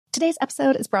Today's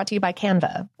episode is brought to you by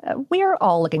Canva. We're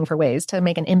all looking for ways to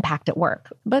make an impact at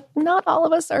work, but not all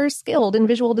of us are skilled in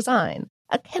visual design.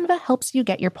 Canva helps you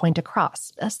get your point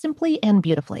across, simply and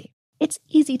beautifully. It's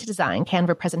easy to design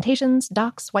Canva presentations,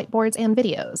 docs, whiteboards, and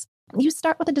videos. You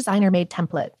start with a designer-made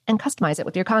template and customize it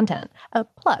with your content.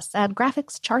 Plus, add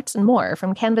graphics, charts, and more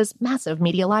from Canva's massive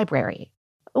media library.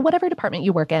 Whatever department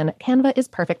you work in, Canva is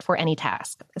perfect for any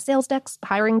task. Sales decks,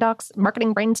 hiring docs,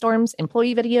 marketing brainstorms,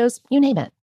 employee videos, you name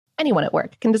it. Anyone at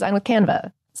work can design with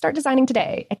Canva. Start designing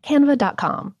today at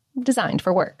canva.com. Designed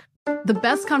for work. The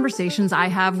best conversations I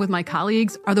have with my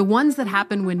colleagues are the ones that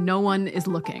happen when no one is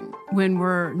looking, when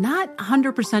we're not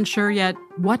 100% sure yet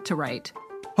what to write.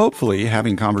 Hopefully,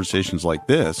 having conversations like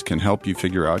this can help you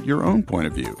figure out your own point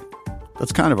of view.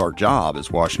 That's kind of our job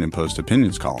as Washington Post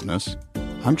opinions columnists.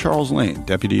 I'm Charles Lane,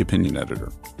 Deputy Opinion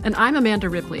Editor. And I'm Amanda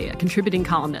Ripley, a contributing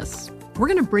columnist. We're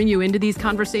going to bring you into these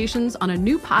conversations on a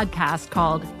new podcast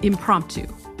called Impromptu.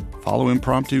 Follow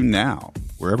Impromptu now,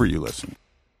 wherever you listen.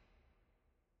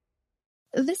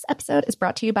 This episode is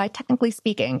brought to you by Technically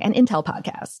Speaking, an Intel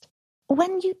podcast.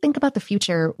 When you think about the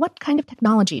future, what kind of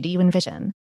technology do you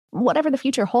envision? Whatever the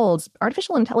future holds,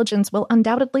 artificial intelligence will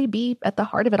undoubtedly be at the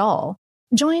heart of it all.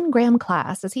 Join Graham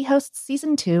Class as he hosts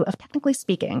Season 2 of Technically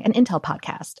Speaking, an Intel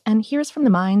podcast, and hears from the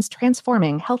minds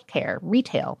transforming healthcare,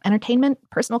 retail, entertainment,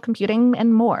 personal computing,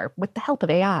 and more with the help of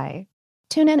AI.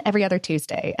 Tune in every other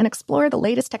Tuesday and explore the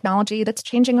latest technology that's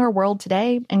changing our world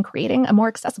today and creating a more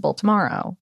accessible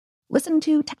tomorrow. Listen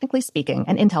to Technically Speaking,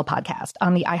 an Intel podcast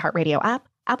on the iHeartRadio app,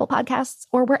 Apple Podcasts,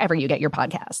 or wherever you get your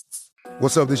podcasts.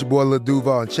 What's up, this your boy Lil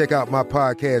Duval, and check out my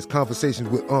podcast, Conversations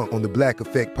with Unc, on the Black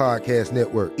Effect Podcast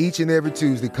Network. Each and every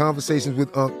Tuesday, Conversations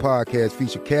with Unc podcast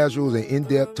feature casual and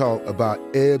in-depth talk about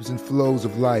ebbs and flows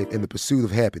of life and the pursuit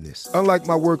of happiness. Unlike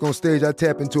my work on stage, I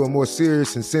tap into a more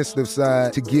serious and sensitive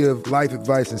side to give life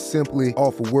advice and simply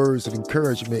offer words of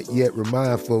encouragement, yet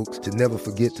remind folks to never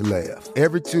forget to laugh.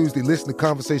 Every Tuesday, listen to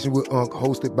Conversation with Unc,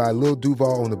 hosted by Lil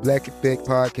Duval on the Black Effect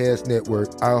Podcast Network,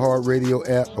 iHeartRadio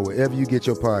app, or wherever you get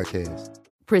your podcasts.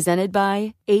 Presented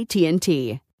by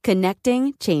AT&T.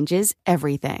 Connecting changes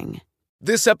everything.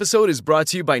 This episode is brought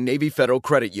to you by Navy Federal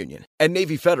Credit Union. At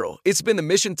Navy Federal, it's been the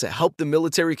mission to help the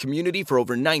military community for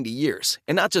over 90 years.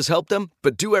 And not just help them,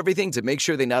 but do everything to make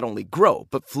sure they not only grow,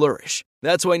 but flourish.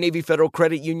 That's why Navy Federal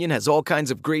Credit Union has all kinds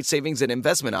of great savings and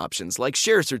investment options like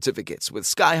share certificates with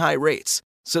sky-high rates.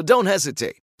 So don't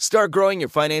hesitate. Start growing your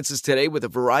finances today with a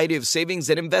variety of savings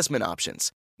and investment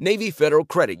options. Navy Federal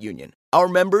Credit Union. Our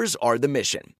members are the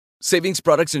mission. Savings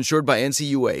products insured by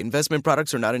NCUA. Investment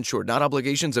products are not insured, not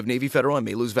obligations of Navy Federal and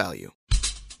may lose value.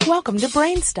 Welcome to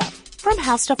Brain Stuff from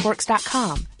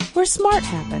HowStuffWorks.com, where smart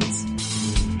happens.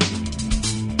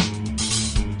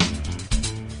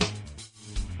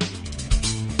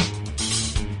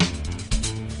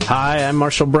 Hi, I'm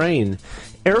Marshall Brain.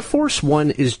 Air Force One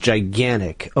is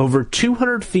gigantic, over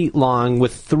 200 feet long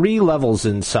with 3 levels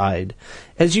inside.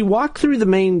 As you walk through the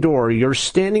main door, you're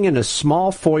standing in a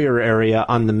small foyer area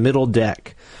on the middle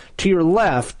deck. To your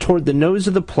left, toward the nose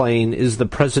of the plane, is the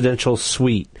presidential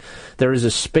suite. There is a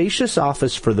spacious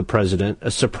office for the president, a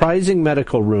surprising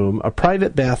medical room, a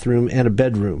private bathroom, and a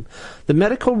bedroom. The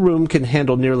medical room can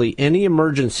handle nearly any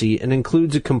emergency and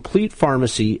includes a complete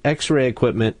pharmacy, x-ray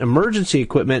equipment, emergency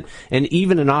equipment, and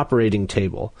even an operating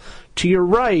table. To your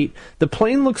right, the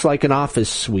plane looks like an office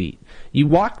suite. You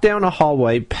walk down a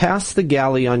hallway past the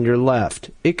galley on your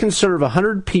left. It can serve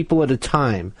 100 people at a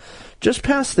time. Just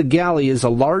past the galley is a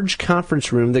large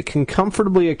conference room that can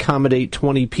comfortably accommodate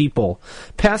 20 people.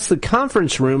 Past the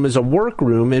conference room is a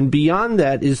workroom, and beyond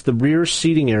that is the rear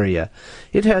seating area.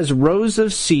 It has rows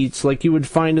of seats like you would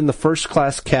find in the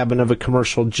first-class cabin of a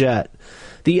commercial jet.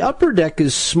 The upper deck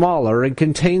is smaller and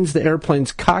contains the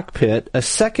airplane's cockpit, a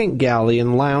second galley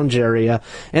and lounge area,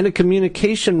 and a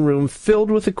communication room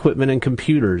filled with equipment and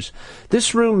computers.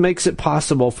 This room makes it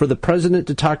possible for the president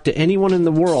to talk to anyone in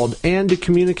the world and to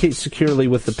communicate securely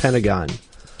with the Pentagon.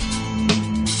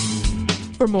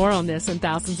 For more on this and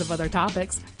thousands of other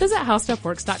topics, visit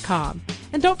HowStuffWorks.com.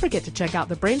 And don't forget to check out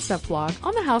the Brainstuff blog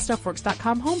on the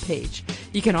HowStuffWorks.com homepage.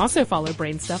 You can also follow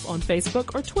Brainstuff on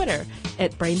Facebook or Twitter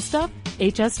at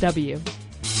BrainstuffHSW.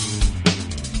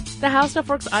 The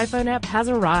HowStuffWorks iPhone app has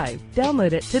arrived.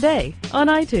 Download it today on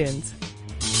iTunes.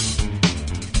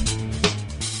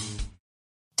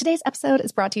 Today's episode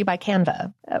is brought to you by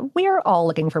Canva. We're all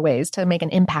looking for ways to make an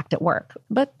impact at work,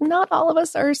 but not all of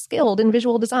us are skilled in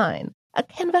visual design.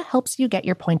 Canva helps you get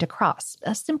your point across,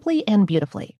 simply and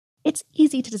beautifully. It's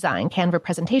easy to design Canva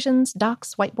presentations,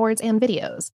 docs, whiteboards, and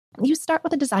videos. You start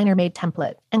with a designer-made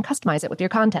template and customize it with your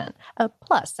content.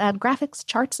 Plus, add graphics,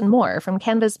 charts, and more from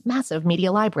Canva's massive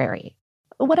media library.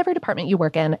 Whatever department you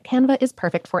work in, Canva is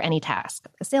perfect for any task.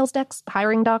 Sales decks,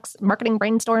 hiring docs, marketing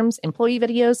brainstorms, employee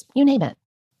videos, you name it.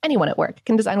 Anyone at work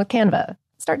can design with Canva.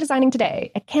 Start designing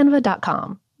today at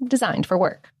canva.com. Designed for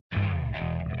work.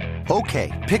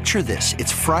 Okay, picture this.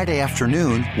 It's Friday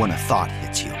afternoon when a thought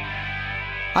hits you.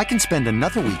 I can spend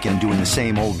another weekend doing the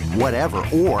same old whatever,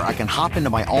 or I can hop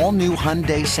into my all-new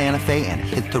Hyundai Santa Fe and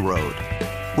hit the road.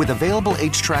 With available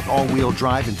H-Track all-wheel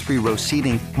drive and 3-row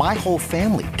seating, my whole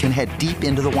family can head deep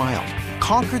into the wild.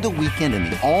 Conquer the weekend in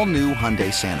the all-new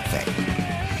Hyundai Santa Fe.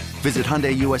 Visit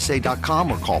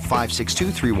HyundaiUSA.com or call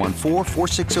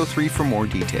 562-314-4603 for more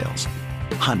details.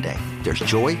 Hyundai, there's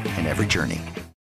joy in every journey.